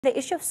The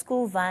issue of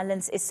school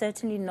violence is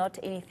certainly not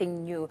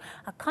anything new.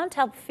 I can't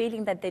help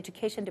feeling that the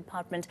Education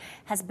Department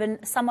has been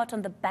somewhat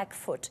on the back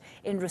foot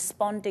in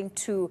responding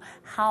to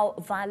how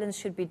violence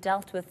should be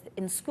dealt with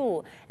in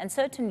school, and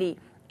certainly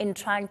in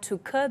trying to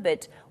curb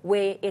it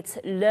where it's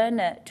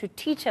learner to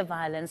teacher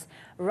violence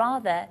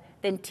rather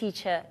than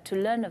teacher to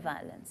learner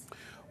violence.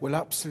 Well,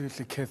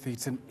 absolutely, Kathy.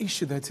 It's an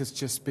issue that has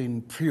just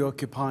been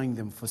preoccupying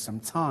them for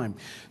some time.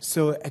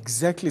 So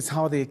exactly it's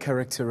how they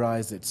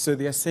characterize it. So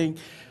they are saying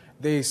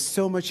there's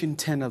so much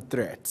internal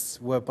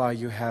threats whereby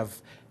you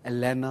have a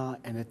learner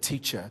and a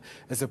teacher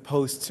as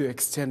opposed to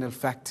external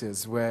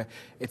factors where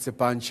it's a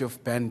bunch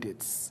of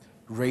bandits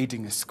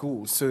raiding a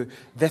school. So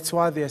that's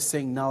why they're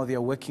saying now they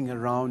are working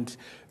around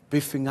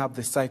beefing up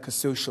the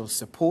psychosocial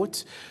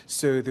support.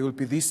 So there will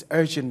be this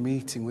urgent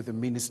meeting with the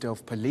Minister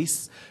of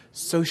Police,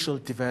 Social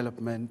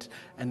Development,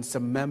 and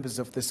some members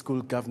of the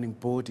school governing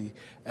body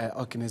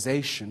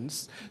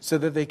organizations so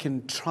that they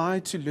can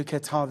try to look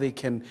at how they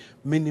can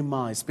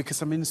minimize,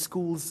 because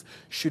schools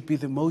should be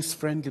the most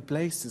friendly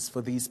places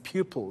for these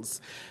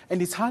pupils.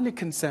 And it's highly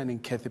concerning,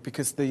 Kathy,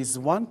 because there is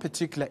one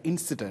particular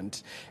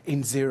incident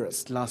in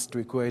Zeerust last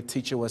week where a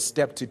teacher was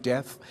stabbed to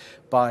death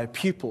by a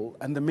pupil,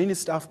 and the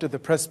minister, after the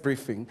press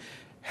briefing,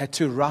 had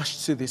to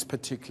rush to this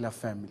particular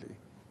family.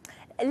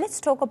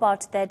 Let's talk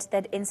about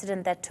that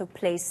incident that took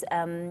place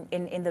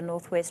in the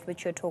Northwest,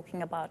 which you're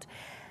talking about.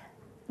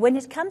 When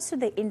it comes to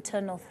the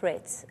internal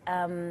threats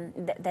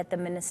that the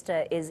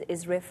minister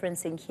is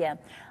referencing here,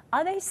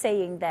 are they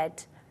saying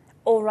that,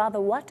 or rather,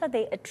 what are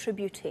they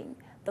attributing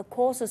the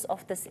causes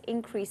of this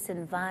increase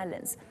in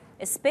violence,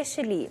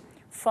 especially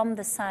from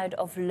the side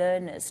of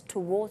learners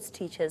towards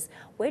teachers?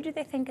 Where do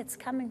they think it's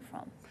coming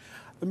from?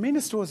 The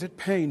minister was at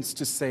pains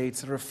to say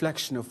it's a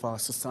reflection of our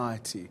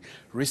society.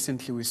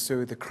 Recently we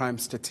saw the crime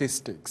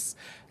statistics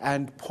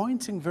and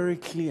pointing very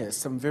clear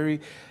some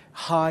very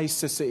high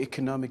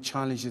socioeconomic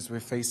challenges we're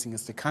facing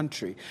as the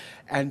country,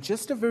 and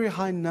just a very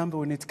high number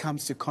when it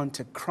comes to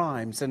contact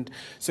crimes. And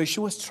so she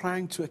was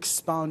trying to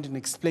expound and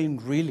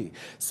explain really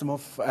some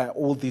of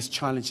all these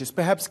challenges.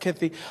 Perhaps,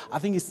 Kathy, I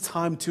think it's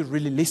time to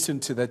really listen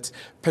to that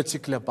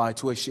particular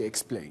bite where she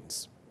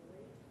explains.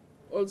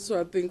 Also,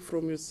 I think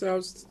from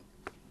yourselves,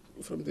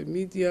 from the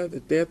media, the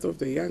death of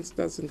the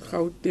youngsters in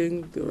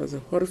Gauteng. There was a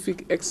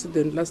horrific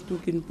accident last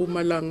week in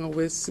Mpumalanga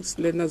where 6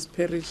 learners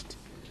perished.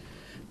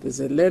 There's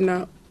a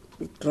learner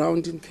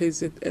drowned in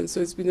KZN.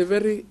 So it's been a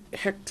very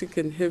hectic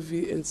and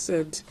heavy and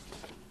sad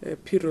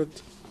period.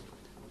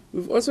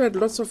 We've also had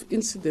lots of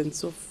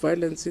incidents of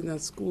violence in our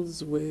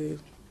schools where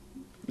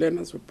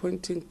learners were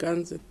pointing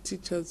guns at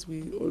teachers.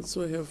 We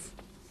also have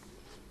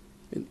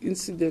an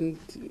incident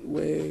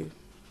where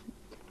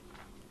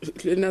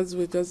learners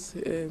were just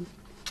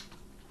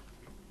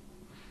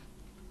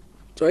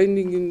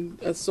joining in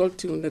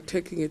assaulting and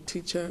attacking a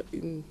teacher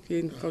here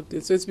in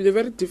Gauteng. So it's been a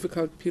very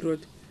difficult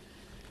period.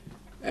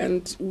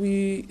 And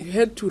we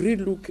had to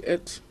relook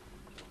at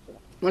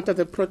what are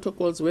the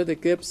protocols, where the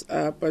gaps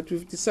are, but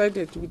we've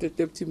decided with the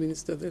Deputy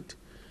Minister that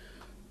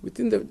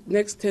within the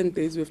next 10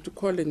 days we have to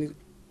call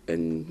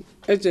an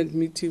urgent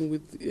meeting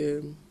with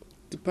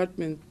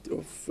Department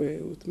of,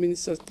 with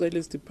Minister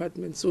Khayelihle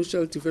Department,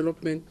 Social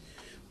Development,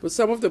 but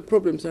some of the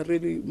problems are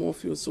really more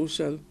for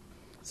social,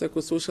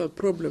 psychosocial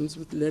problems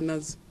with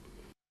learners.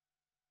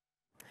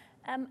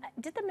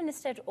 Did the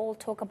minister at all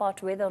talk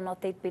about whether or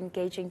not they'd been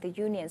engaging the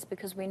unions?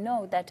 Because we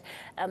know that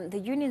the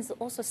unions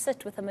also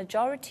sit with a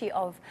majority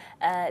of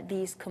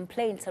these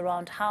complaints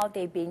around how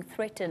they're being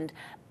threatened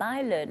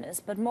by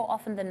learners, but more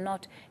often than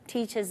not,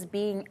 teachers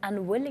being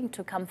unwilling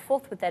to come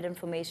forth with that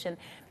information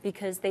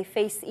because they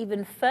face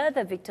even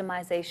further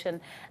victimization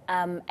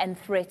and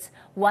threats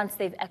once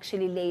they've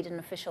actually laid an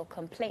official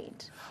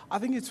complaint. I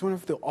think it's one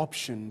of the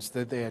options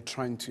that they are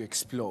trying to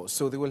explore.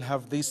 So they will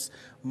have this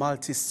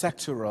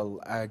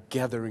multi-sectoral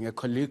gathering, a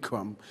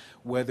colloquium,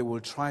 where they will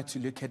try to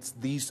look at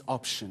these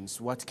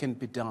options, what can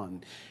be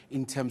done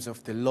in terms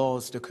of the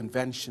laws, the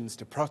conventions,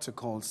 the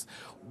protocols,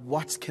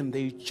 what can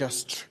they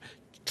just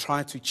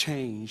try to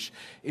change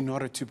in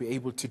order to be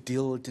able to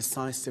deal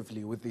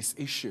decisively with this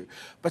issue.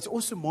 But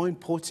also more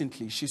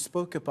importantly, she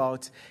spoke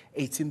about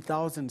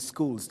 18,000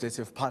 schools that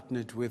have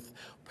partnered with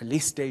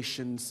police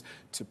stations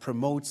to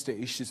promote the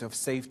issues of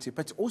safety,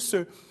 but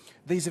also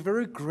there's a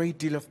very great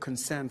deal of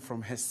concern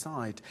from her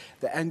side.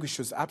 The anguish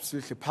was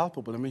absolutely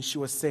palpable. I mean, she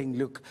was saying,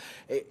 look,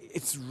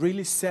 it's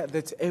really sad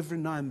that every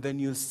now and then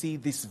you'll see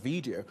this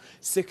video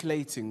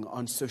circulating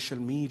on social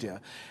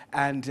media.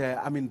 And,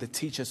 I mean, the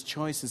teachers'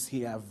 choices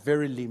here are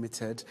very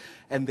limited,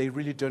 and they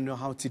really don't know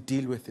how to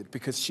deal with it.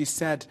 Because she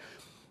said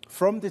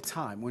from the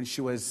time when she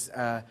was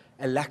a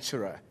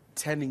lecturer,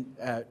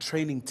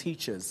 training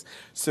teachers,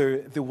 so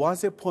there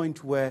was a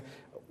point where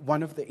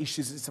one of the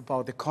issues is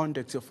about the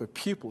conduct of a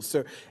pupil.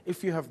 So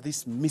if you have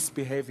this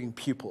misbehaving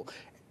pupil,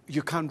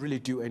 you can't really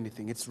do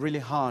anything. It's really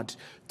hard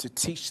to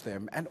teach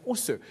them. And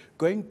also,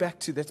 going back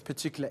to that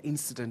particular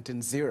incident in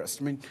Zeerust,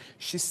 I mean,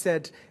 she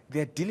said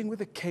they're dealing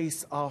with a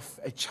case of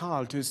a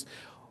child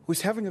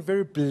who's having a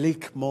very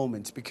bleak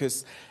moment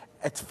because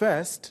at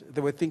first,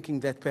 they were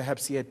thinking that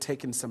perhaps he had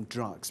taken some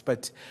drugs,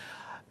 but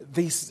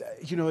there's,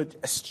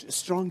 a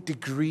strong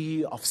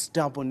degree of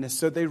stubbornness,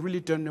 so they really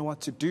don't know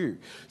what to do.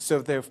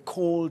 So they've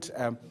called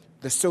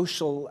the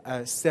social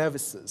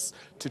services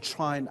to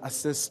try and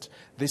assist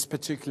this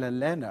particular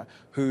learner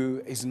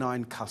who is now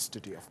in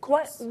custody, of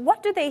course.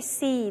 What do they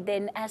see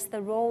then as the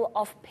role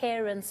of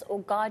parents or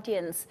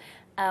guardians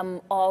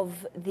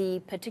of the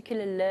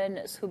particular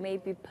learners who may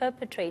be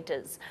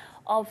perpetrators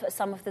of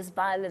some of this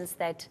violence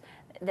that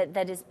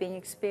is being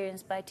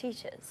experienced by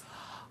teachers?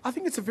 I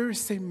think it's the very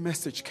same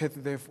message, Kathy,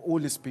 they've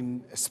always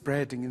been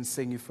spreading and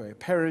saying, if you're a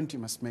parent, you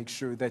must make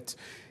sure that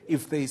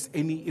if there's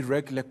any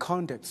irregular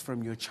conduct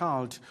from your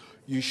child,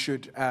 you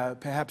should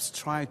perhaps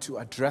try to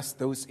address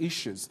those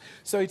issues.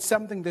 So it's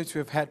something that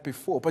we've had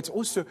before. But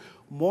also,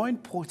 more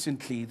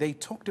importantly, they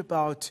talked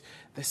about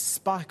the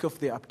spike of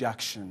the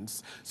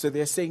abductions. So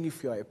they're saying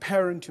if you're a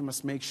parent, you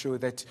must make sure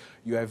that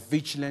you are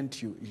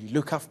vigilant, you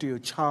look after your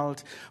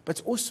child.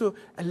 But also,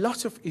 a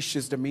lot of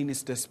issues the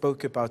minister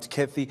spoke about,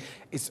 Kathy,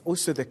 is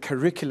also the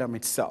curriculum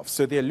itself.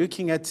 So they're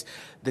looking at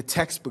the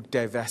textbook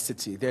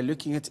diversity. They're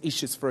looking at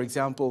issues, for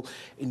example,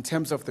 in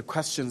terms of the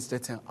questions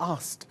that are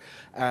asked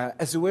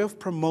as a way of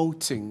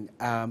promoting,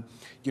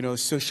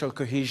 social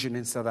cohesion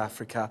in South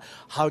Africa.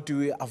 How do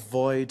we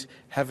avoid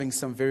having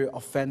some very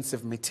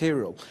offensive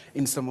material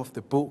in some of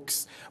the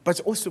books? But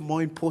also,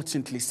 more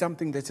importantly,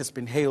 something that has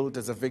been hailed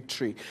as a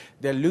victory,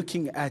 they're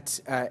looking at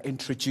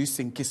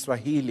introducing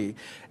Kiswahili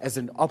as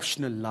an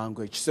optional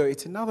language. So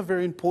it's another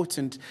very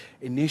important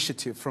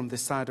initiative from the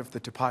side of the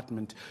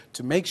department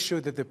to make sure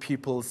that the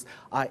pupils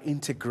are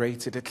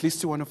integrated, at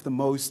least to one of the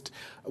most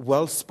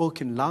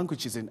well-spoken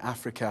languages in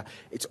Africa.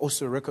 It's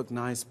also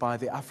recognized by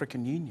the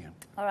African Union.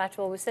 All right,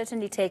 well, we'll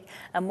certainly take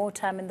more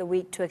time in the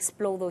week to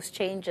explore those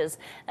changes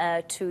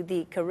to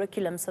the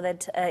curriculum so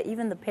that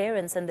even the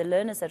parents and the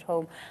learners at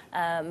home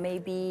may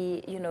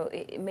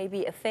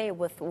be affair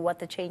with what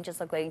the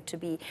changes are going to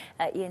be.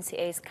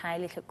 eNCA's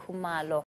Khayelihle Khumalo